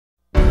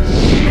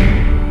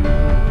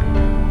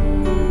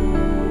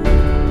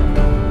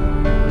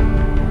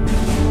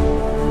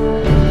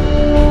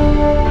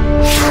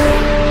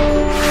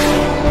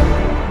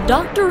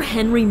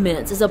Henry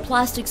Mentz is a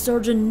plastic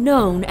surgeon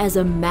known as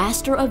a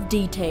master of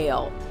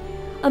detail.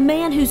 A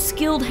man whose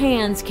skilled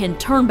hands can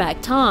turn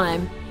back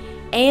time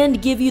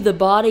and give you the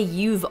body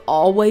you've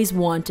always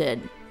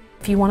wanted.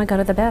 If you want to go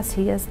to the best,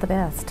 he is the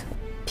best.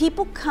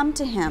 People come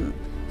to him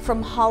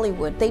from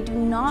Hollywood. They do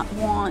not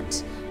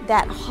want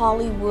that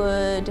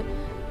Hollywood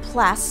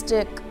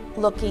plastic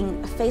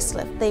looking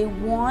facelift. They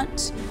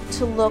want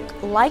to look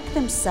like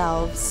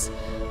themselves,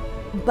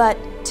 but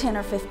 10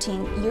 or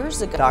 15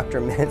 years ago. Dr.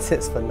 Mentz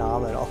is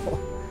phenomenal,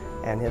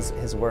 and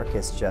his work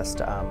is just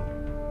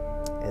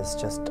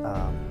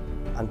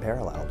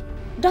unparalleled.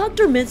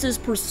 Dr. Mentz's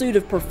pursuit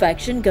of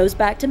perfection goes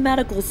back to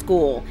medical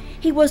school.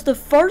 He was the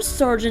first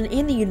surgeon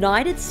in the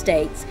United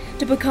States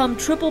to become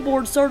triple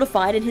board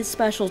certified in his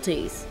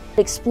specialties.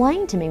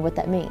 Explain to me what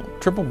that means.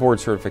 Triple board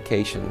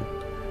certification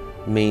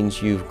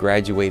means you've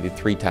graduated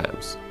 3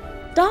 times.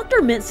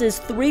 Dr. Mentz's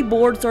 3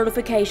 board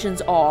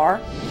certifications are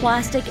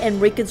plastic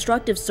and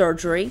reconstructive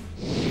surgery,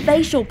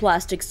 facial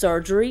plastic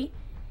surgery,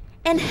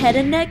 and head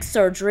and neck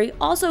surgery,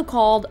 also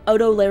called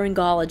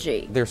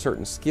otolaryngology. There are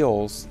certain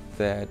skills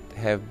that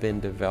have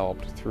been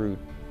developed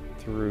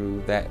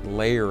through that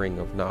layering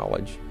of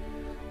knowledge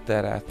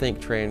that I think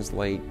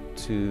translate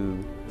to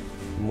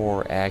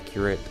more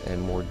accurate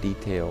and more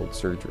detailed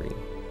surgery.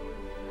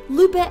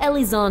 Lupe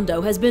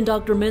Elizondo has been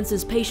Dr.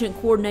 Mentz's patient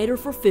coordinator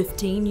for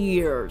 15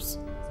 years.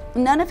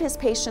 None of his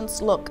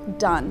patients look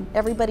done.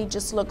 Everybody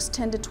just looks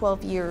 10 to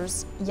 12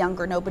 years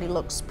younger. Nobody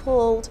looks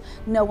pulled.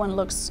 No one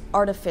looks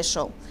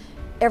artificial.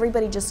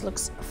 Everybody just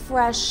looks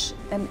fresh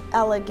and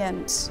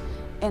elegant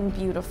and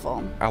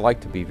beautiful. I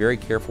like to be very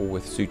careful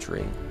with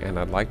suturing, and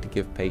I'd like to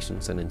give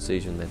patients an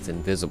incision that's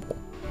invisible.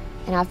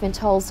 And I've been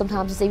told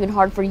sometimes it's even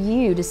hard for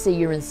you to see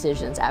your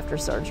incisions after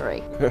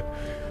surgery.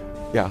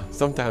 Yeah,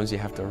 sometimes you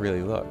have to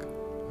really look,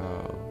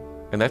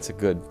 and that's a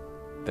good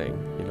thing.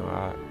 You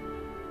know,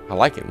 I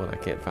like it when I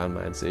can't find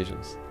my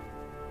incisions.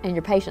 And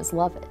your patients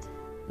love it.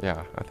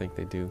 Yeah, I think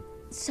they do.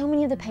 So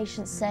many of the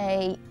patients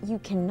say you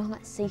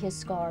cannot see his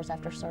scars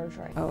after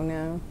surgery. Oh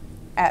no,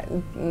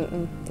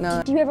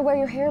 no. Do you ever wear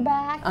your hair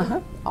back?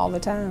 All the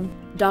time.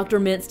 Dr.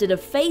 Mentz did a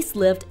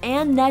facelift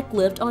and neck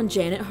lift on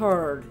Janet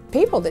Hurd.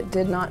 People that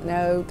did not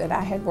know that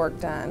I had work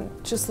done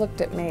just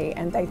looked at me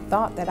and they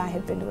thought that I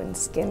had been doing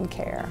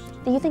skincare.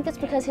 Do you think that's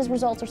because his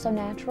results are so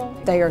natural?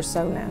 They are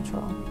so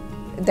natural.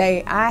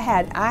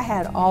 I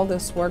had all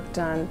this work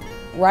done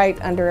right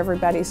under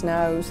everybody's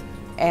nose,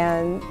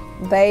 and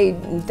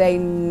they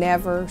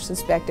never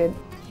suspected.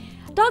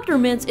 Dr.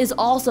 Mentz is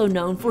also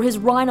known for his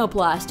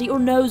rhinoplasty or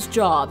nose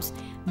jobs.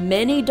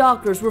 Many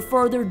doctors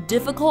refer their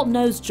difficult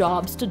nose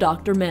jobs to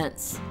Dr.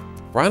 Mentz.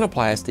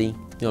 Rhinoplasty,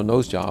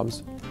 nose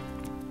jobs,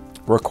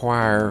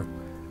 require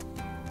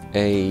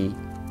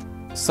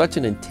such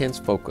an intense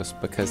focus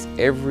because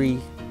every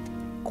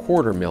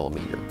quarter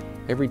millimeter,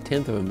 every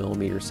 1/10 of a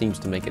millimeter seems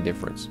to make a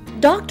difference.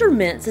 Dr.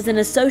 Mentz is an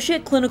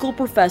associate clinical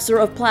professor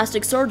of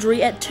plastic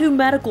surgery at 2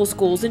 medical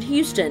schools in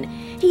Houston.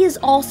 He is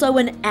also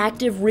an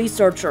active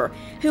researcher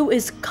who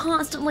is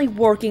constantly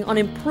working on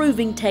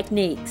improving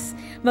techniques.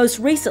 Most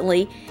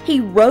recently, he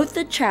wrote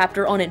the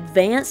chapter on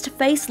advanced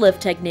facelift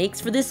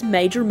techniques for this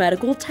major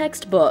medical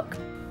textbook.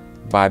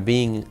 By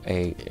being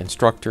an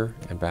instructor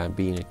and by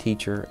being a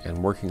teacher and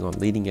working on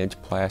leading-edge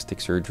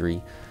plastic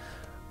surgery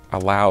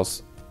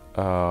allows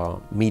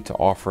me to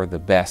offer the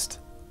best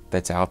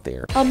that's out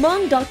there.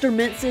 Among Dr.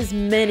 Mentz's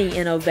many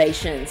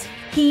innovations,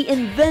 he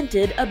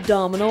invented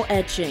abdominal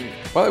etching.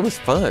 Well, it was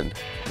fun.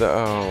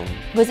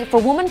 Was it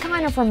for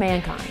womankind or for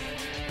mankind?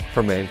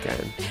 For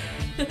mankind.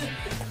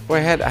 Well,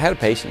 I had a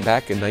patient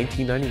back in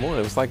 1991.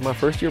 It was like my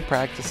first year of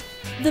practice.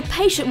 The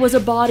patient was a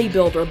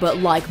bodybuilder, but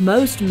like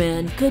most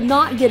men, could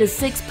not get a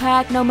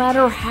six-pack no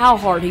matter how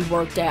hard he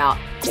worked out.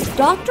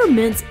 Dr.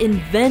 Mentz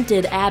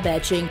invented ab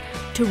etching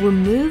to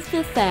remove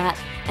the fat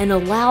and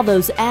allow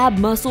those ab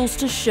muscles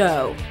to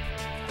show.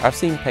 I've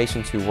seen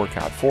patients who work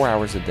out 4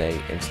 hours a day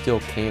and still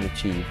can't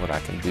achieve what I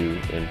can do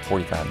in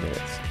 45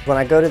 minutes. When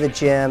I go to the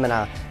gym and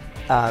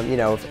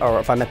or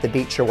if I'm at the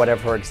beach or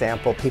whatever, for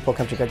example, people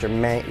come to you and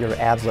go, your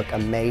abs look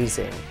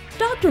amazing.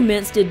 Dr.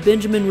 Mentz did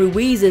Benjamin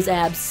Ruiz's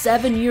abs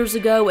 7 years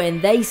ago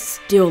and they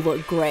still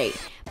look great.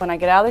 When I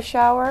get out of the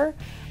shower,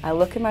 I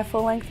look in my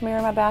full-length mirror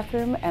in my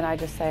bathroom and I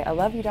just say, I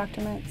love you,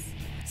 Dr. Mentz.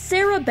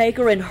 Sarah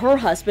Baker and her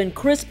husband,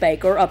 Chris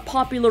Baker, a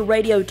popular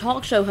radio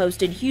talk show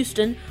host in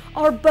Houston,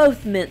 are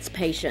both Mentz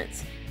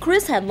patients.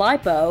 Chris had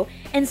lipo,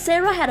 and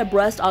Sarah had a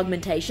breast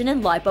augmentation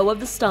and lipo of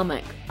the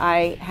stomach.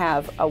 I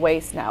have a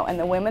waist now, and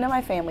the women in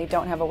my family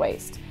don't have a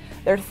waist.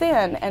 They're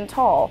thin and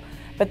tall,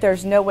 but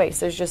there's no waist.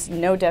 There's just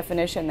no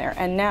definition there.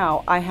 And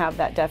now I have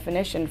that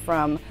definition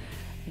from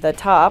the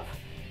top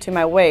to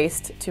my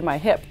waist to my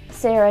hip.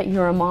 Sarah,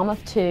 you're a mom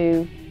of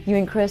 2. You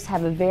and Chris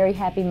have a very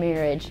happy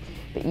marriage,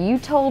 but you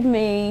told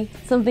me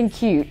something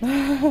cute.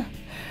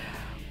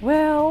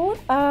 Well,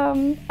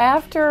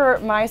 after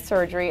my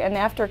surgery and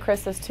after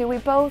Chris's too, we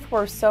both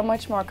were so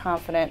much more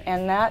confident,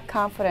 and that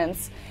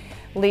confidence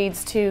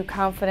leads to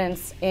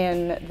confidence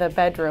in the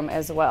bedroom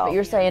as well. But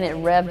you're saying it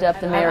revved up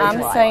the marriage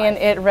life. I'm saying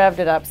it revved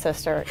it up,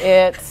 sister.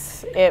 It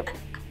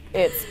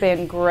It's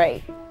been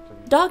great.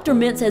 Dr.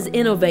 Mentz has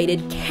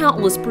innovated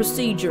countless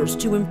procedures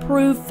to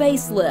improve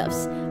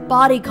facelifts,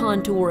 body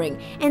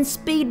contouring, and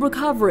speed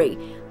recovery.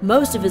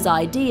 Most of his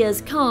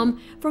ideas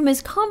come from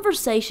his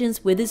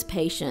conversations with his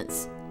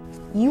patients.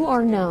 You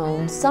are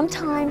known,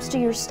 sometimes to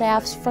your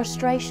staff's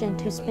frustration,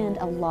 to spend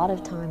a lot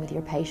of time with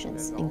your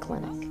patients in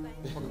clinic,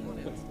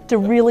 to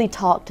really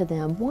talk to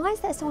them. Why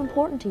is that so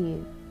important to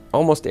you?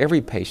 Almost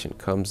every patient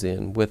comes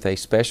in with a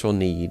special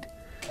need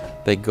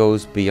that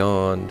goes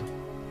beyond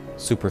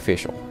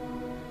superficial.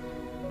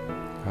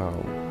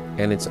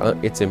 And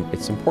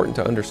it's important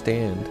to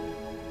understand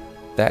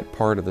that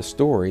part of the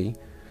story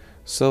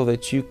so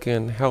that you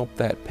can help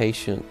that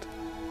patient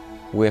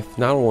with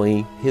not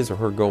only his or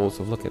her goals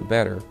of looking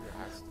better,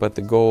 but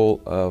the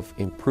goal of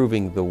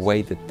improving the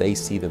way that they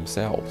see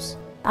themselves.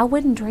 I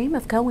wouldn't dream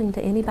of going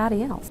to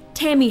anybody else.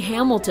 Tammy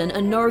Hamilton,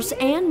 a nurse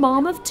and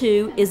mom of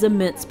 2, is a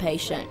Mentz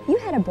patient. You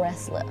had a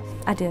breast lift.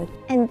 I did.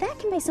 And that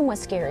can be somewhat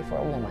scary for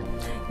a woman.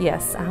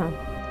 Yes,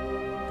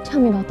 Tell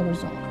me about the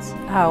results.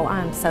 Oh,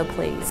 I'm so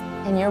pleased.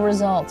 And your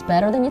results,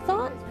 better than you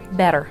thought?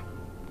 Better.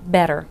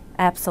 Better.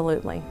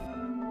 Absolutely.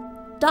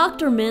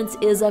 Dr. Mentz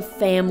is a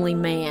family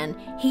man.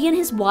 He and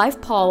his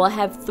wife Paula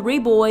have 3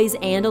 boys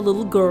and a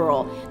little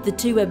girl. The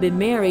 2 have been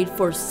married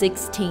for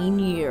 16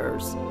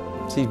 years.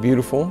 She's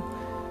beautiful.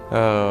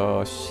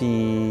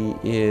 She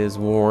is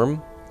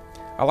warm.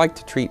 I like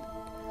to treat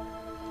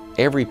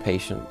every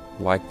patient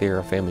like they're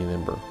a family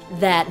member.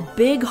 That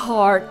big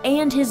heart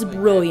and his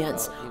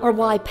brilliance are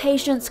why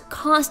patients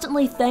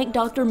constantly thank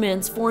Dr.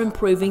 Mentz for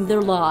improving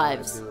their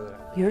lives.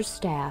 Your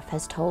staff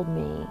has told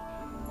me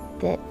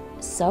that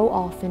so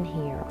often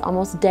here,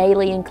 almost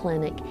daily in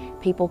clinic,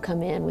 people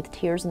come in with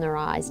tears in their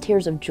eyes,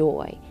 tears of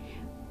joy,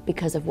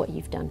 because of what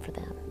you've done for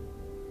them.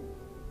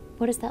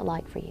 What is that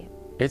like for you?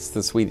 It's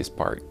the sweetest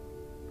part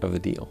of the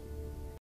deal.